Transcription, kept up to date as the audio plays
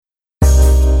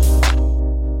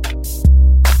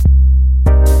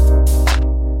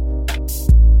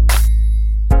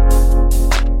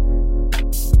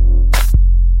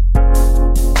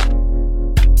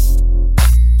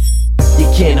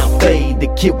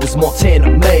kid was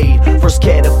Montana made. First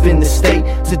cat up in the state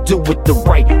to do it the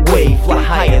right way. Fly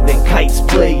higher than kites,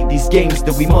 play these games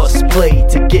that we must play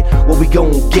to get what we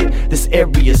gon' get. This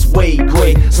area's way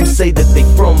gray. Some say that they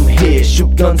from here,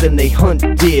 shoot guns and they hunt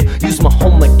deer. Use my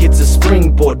home like it's a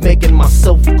springboard, making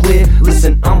myself clear.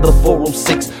 Listen, I'm the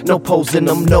 406, no posing,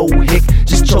 I'm no hick.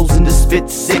 Just chosen to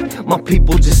spit sick, my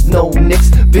people just know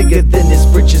nicks. Bigger than this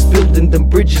bridges, building them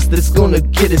bridges that's gonna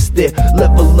get us there.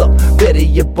 Level up, better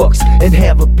your bucks, and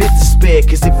have a bit to spare.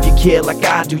 Cause if you care like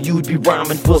I do, you'd be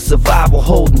rhyming for survival.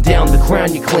 Holding down the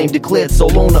crown you claim, declared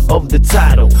sole owner of the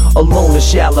title. A loner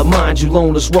shall I mind you,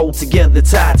 loners roll together,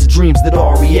 tied to dreams that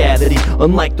are reality.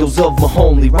 Unlike those of my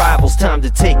homely rivals, time to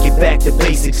take it back to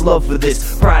basics. Love for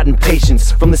this, pride and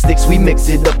patience. From the sticks we mix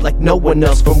it up like no one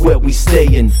else from where we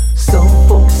stayin'. Some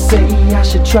folks say I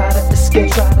should try to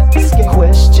escape.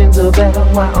 Questions about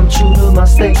why I'm true to my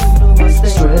state.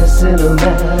 Stressing them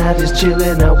out, I just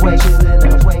chillin', I wait.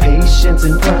 Patience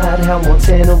and pride, how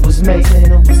Montana was made.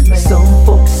 Some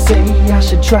folks say I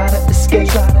should try to escape.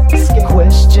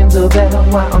 Questions about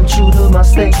why I'm true to my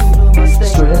state.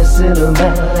 Stressing them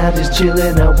out, I just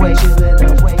chillin', I wait.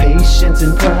 Patience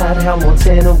and pride, how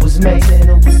Montana was made.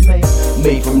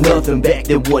 Made from nothing, back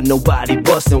then wasn't nobody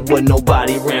bustin', wasn't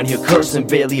nobody around here cursing.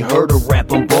 Barely heard a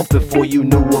rap I'm bumping before you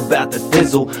knew about the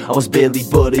thizzle. I was barely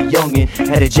but a youngin',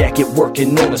 had a jacket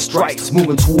working on the stripes,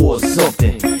 moving towards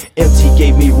something. MT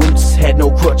gave me roots, had no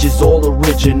crutches, all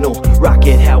original. Rock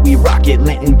it how we rock it,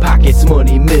 Linton pockets,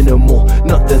 money minimal.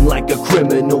 Nothing like a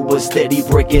criminal, but steady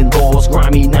breaking laws.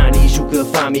 Grimy 90s, you could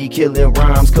find me killing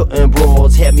rhymes, cutting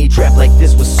broads. Had me trapped like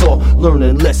this was Saw,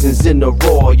 learning lessons in the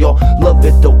raw. Y'all love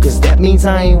it though, cause that means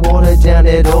I ain't watered down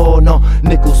at all. No,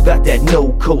 Nichols back that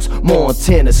no coast,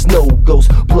 Montana snow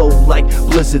ghost. Blow like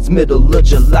blizzards, middle of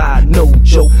July, no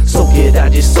joke. Soak it, I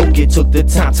just soak it, took the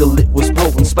time till it was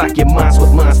potent. Spike your minds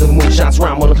with minds, the moonshine's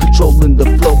rhyme on controlling the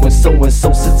flow. And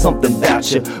so said something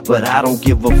about you, but I don't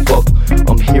give a fuck.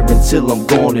 I'm here until I'm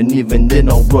gone, and even then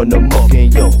I'll run amok.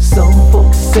 And yo, some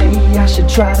folks say I should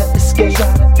try to escape.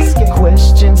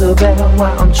 Questions about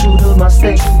why I'm true to my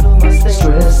state.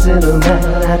 Stressing them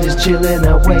out, I just chillin',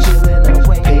 I wait.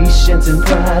 Patience and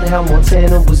pride, how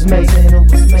Montana was made.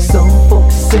 Some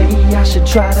folks say I should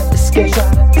try to escape.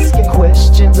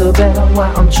 Questions about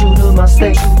why I'm true to my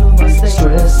state.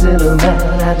 Stressing them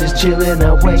out, I just chillin',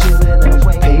 I wait.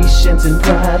 Patience and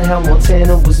pride, how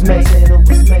Montana was made.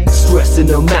 Stressing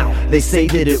them out, they say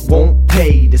that it won't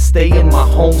pay to stay in my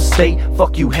home state.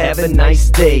 Fuck you, have a nice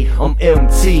day. I'm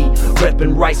MT,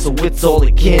 reppin' right so it's all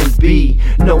it can be.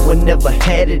 No one ever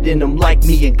had it in them like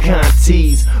me and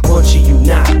Contees. Bunch of you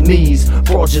not me's,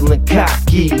 fraudulent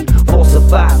cocky.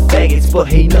 Falsified baggage,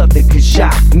 but ain't nothing could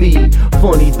shock me.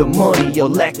 Funny the money or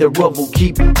lack thereof will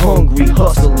keep hungry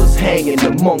hustlers hanging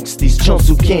amongst these chumps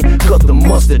who can't cut the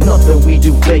mustard. Nothing we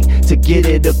do fake to get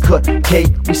it a cut cake.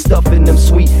 We stuffing them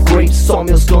sweet grapes,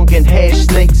 sawmill skunk and hash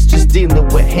snakes. Just dealing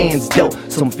with hands dealt,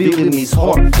 some feeling these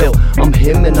heartfelt. I'm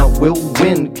him and I will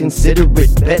win, consider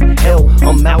it bet hell.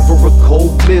 I'm out for a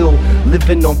cold bill,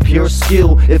 living on pure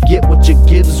skill. If get what you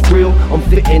give's real, I'm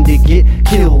fitting to get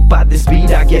killed by this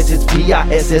beat. I guess it's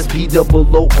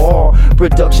PISSPOOR.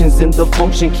 Productions in the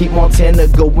function keep Montana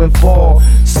going far.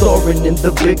 Starring in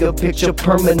the bigger picture,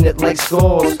 permanent like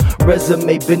scars.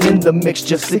 Resume been in the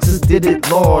mixture, sixes did it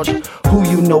large. Who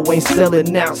you know ain't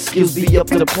selling out, skills be up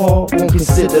to par. Won't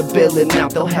consider bailing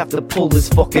out, they'll have to pull his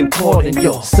fucking card. And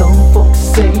yo, some folks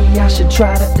say I should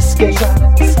try to escape.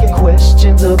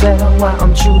 Questions about why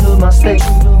I'm true to my state.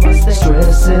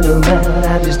 Stressing them out,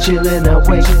 I just chillin', I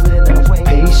wait.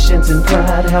 Patience and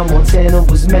pride, how Montana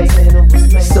was made.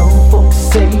 Some folks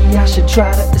say I should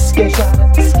try to escape.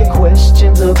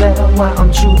 Questions about why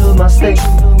I'm true to my state.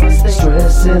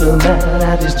 Stressing them out,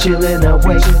 I just chillin', I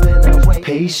wait.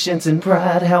 Patience and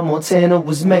pride, how Montana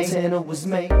was made.